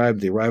describe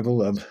the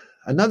arrival of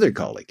another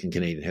colleague in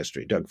Canadian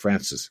history, Doug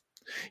Francis.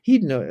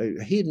 He'd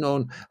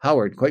known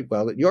Howard quite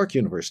well at York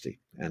University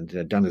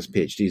and done his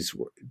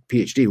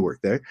PhD work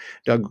there.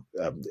 Doug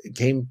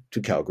came to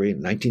Calgary in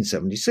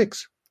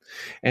 1976.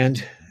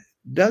 And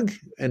Doug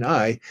and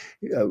I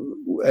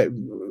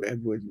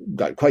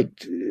got quite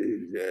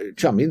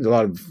chummy, a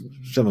lot of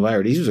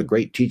similarities. He was a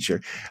great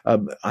teacher.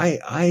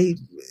 I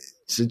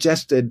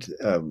suggested,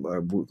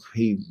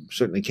 he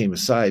certainly came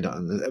beside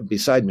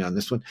me on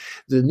this one,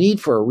 the need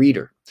for a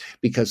reader,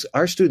 because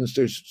our students,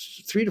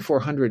 there's 300 to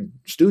 400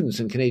 students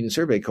in Canadian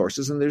survey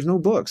courses, and there's no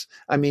books.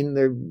 I mean,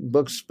 they're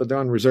books, but they're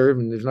on reserve,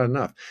 and there's not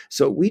enough.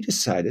 So we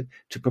decided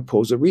to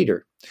propose a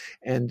reader.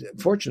 And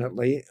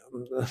fortunately,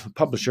 the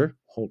publisher,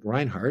 Holt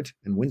Reinhardt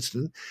and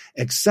Winston,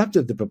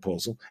 accepted the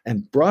proposal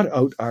and brought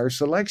out our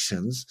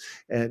selections,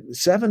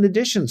 7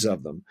 editions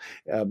of them,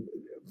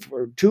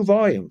 for 2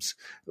 volumes,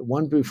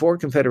 one before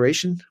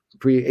Confederation,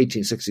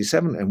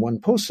 pre-1867 and one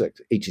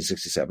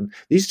post-1867.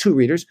 These two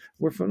readers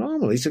were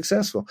phenomenally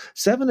successful.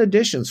 7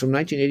 editions from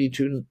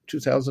 1982 to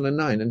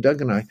 2009, and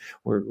Doug and I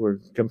were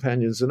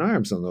companions in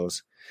arms on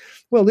those.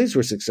 Well, these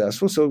were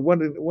successful, so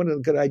what a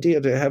good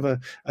idea to have a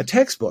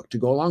textbook to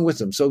go along with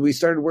them. So we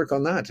started work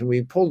on that, and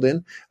we pulled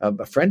in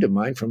a friend of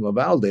mine from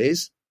Laval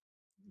days.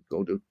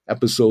 Go to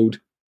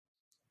episode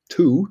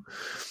 2,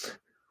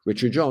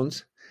 Richard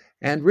Jones,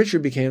 and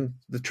Richard became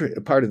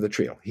part of the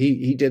trio.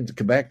 He did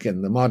Quebec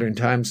and the Modern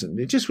Times, and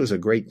it just was a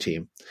great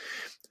team.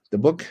 The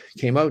book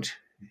came out.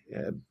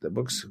 The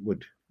books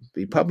would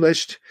be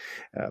published,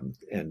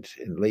 and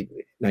in late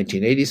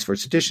 1980s,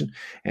 first edition,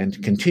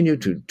 and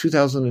continued to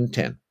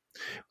 2010.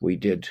 We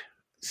did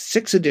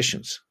 6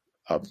 editions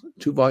of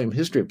 2-volume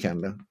History of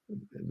Canada.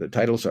 The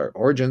titles are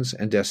Origins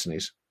and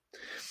Destinies.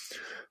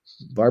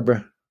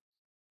 Barbara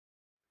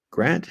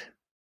Grant,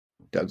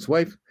 Doug's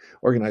wife,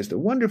 organized a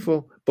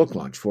wonderful book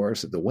launch for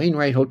us at the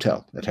Wainwright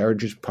Hotel at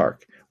Heritage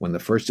Park when the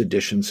first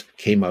editions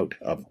came out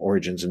of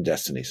Origins and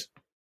Destinies.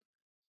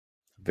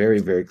 Very,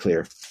 very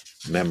clear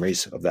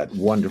memories of that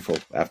wonderful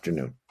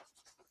afternoon.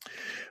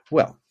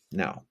 Well,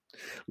 now,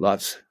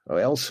 lots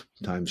else,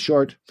 time's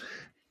short.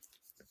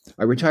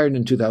 I retired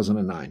in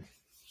 2009,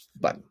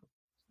 but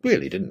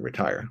really didn't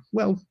retire.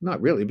 Well,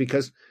 not really,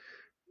 because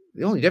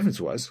the only difference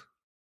was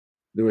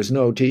there was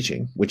no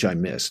teaching, which I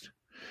missed,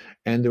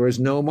 and there was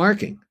no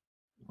marking,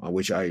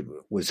 which I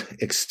was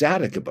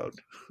ecstatic about.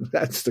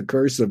 That's the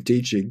curse of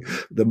teaching,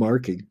 the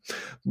marking.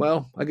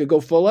 Well, I could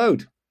go full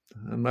out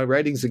on my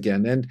writings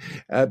again. And,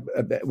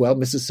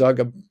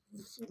 Mississauga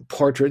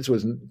Portraits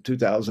was in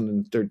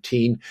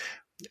 2013,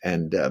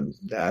 and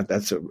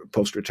that's a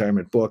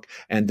post-retirement book.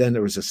 And then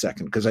there was a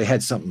second, because I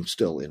had something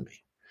still in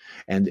me.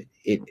 And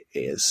it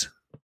is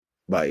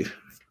my,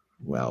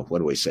 what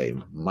do we say,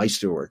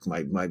 Meisterwork,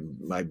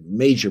 my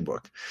major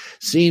book,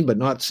 Seen but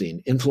Not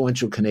Seen,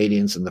 Influential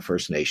Canadians and the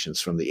First Nations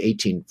from the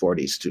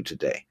 1840s to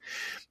today.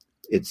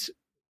 It's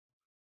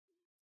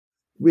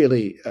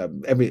really,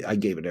 I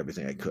gave it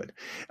everything I could.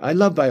 I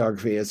love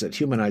biography as it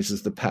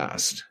humanizes the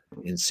past.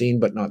 In Seen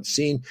but Not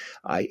Seen,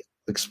 I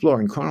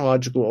explore in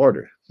chronological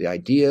order the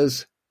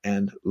ideas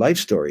and life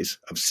stories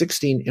of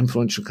 16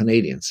 influential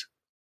Canadians.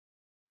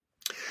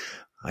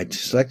 I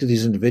selected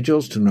these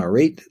individuals to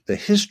narrate the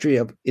history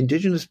of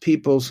Indigenous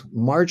peoples'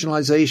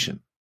 marginalization.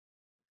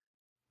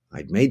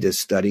 I'd made this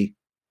study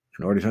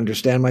in order to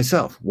understand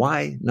myself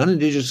why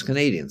non-Indigenous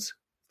Canadians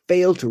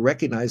fail to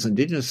recognize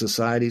Indigenous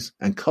societies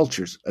and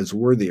cultures as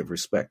worthy of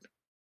respect.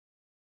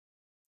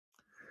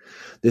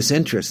 This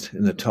interest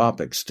in the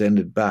topic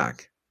extended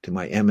back to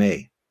my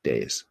MA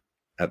days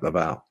at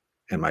Laval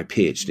and my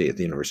PhD at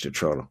the University of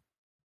Toronto.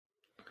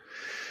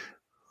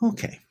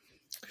 Okay.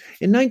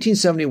 In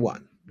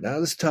 1971, now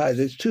this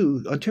ties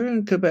to Ontario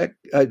and Quebec.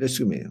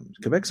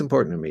 Quebec's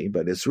important to me,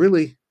 but it's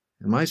really,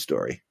 in my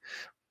story,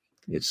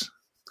 it's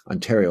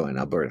Ontario and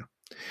Alberta.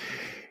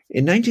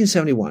 In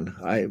 1971,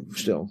 I'm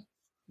still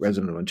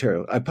resident of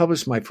Ontario, I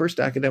published my first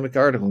academic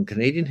article in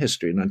Canadian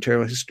history and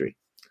Ontario history,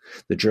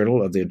 the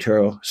Journal of the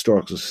Ontario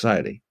Historical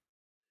Society.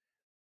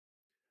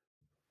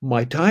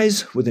 My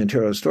ties with the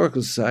Ontario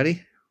Historical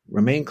Society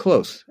remain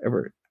close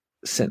ever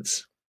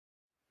since.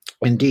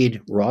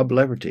 Indeed, Rob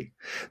Leverty,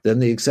 then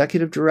the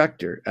executive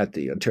director at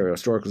the Ontario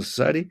Historical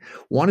Society,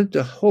 wanted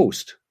to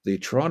host the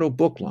Toronto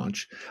book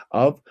launch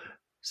of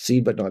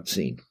Seen but Not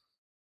Seen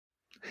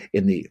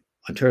in the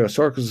Ontario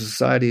Historical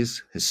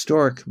Society's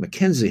historic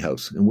Mackenzie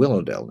House in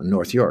Willowdale in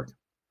North York,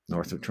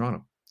 north of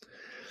Toronto.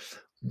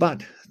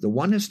 But the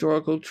one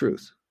historical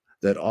truth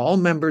that all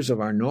members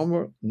of our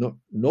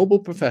noble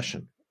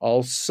profession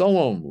all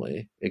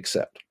solemnly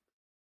accept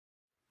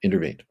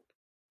intervened.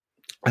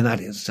 And that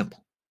is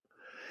simple.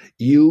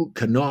 You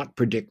cannot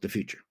predict the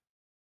future.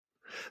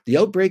 The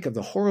outbreak of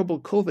the horrible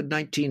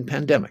COVID-19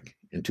 pandemic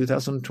in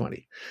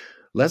 2020,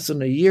 less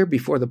than a year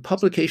before the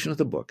publication of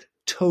the book,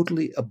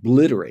 totally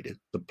obliterated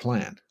the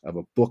plan of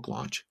a book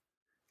launch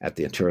at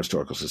the Ontario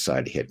Historical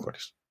Society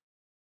headquarters.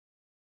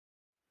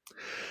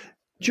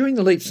 During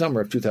the late summer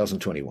of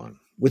 2021,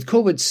 with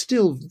COVID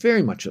still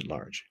very much at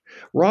large,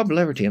 Rob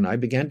Leverty and I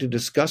began to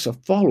discuss a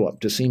follow-up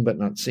to Seen but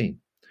Not Seen.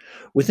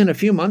 Within a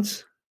few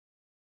months,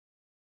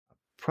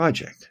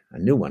 a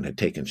new one had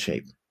taken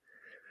shape.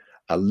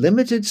 A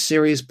limited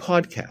series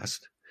podcast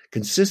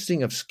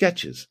consisting of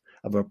sketches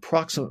of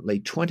approximately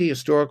 20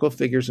 historical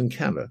figures in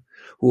Canada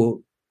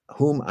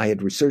whom I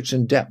had researched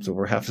in depth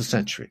over half a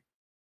century.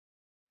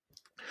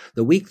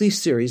 The weekly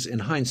series, in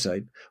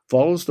hindsight,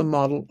 follows the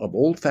model of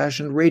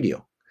old-fashioned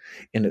radio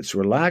in its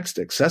relaxed,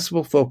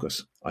 accessible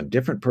focus on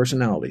different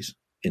personalities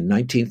in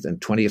 19th and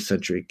 20th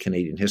century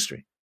Canadian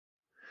history.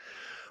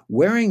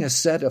 Wearing a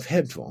set of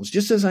headphones,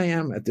 just as I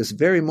am at this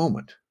very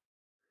moment,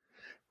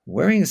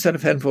 wearing a set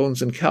of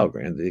headphones in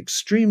Calgary under the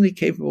extremely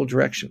capable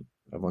direction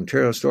of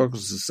Ontario Historical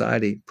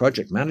Society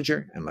project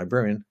manager and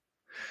librarian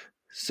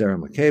Sarah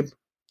McCabe,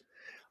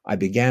 I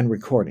began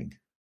recording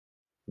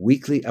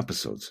weekly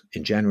episodes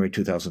in January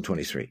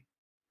 2023.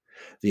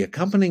 The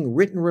accompanying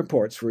written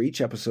reports for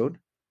each episode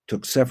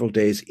took several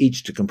days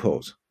each to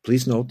compose,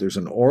 Please note there's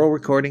an oral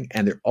recording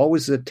and there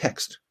always is a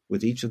text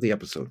with each of the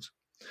episodes.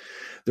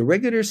 The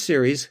regular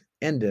series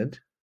ended,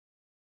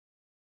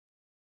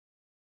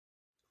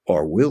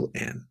 or will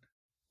end,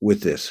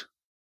 with this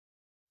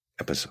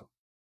episode.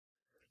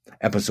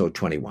 Episode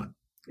 21.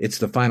 It's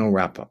the final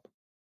wrap-up.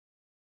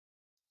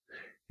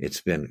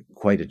 It's been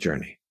quite a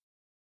journey.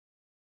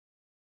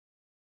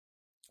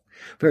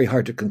 Very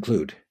hard to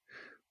conclude.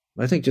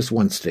 I think just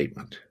one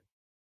statement.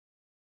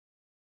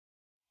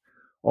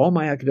 All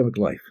my academic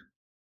life,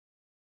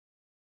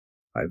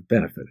 I've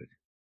benefited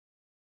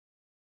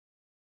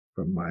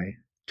from my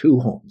two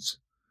homes,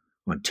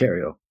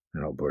 Ontario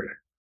and Alberta.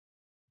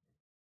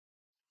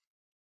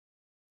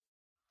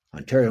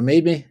 Ontario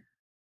made me,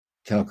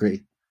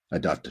 Calgary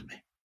adopted me.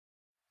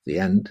 The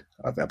end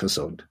of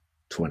episode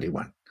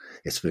 21.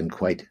 It's been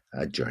quite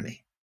a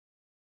journey.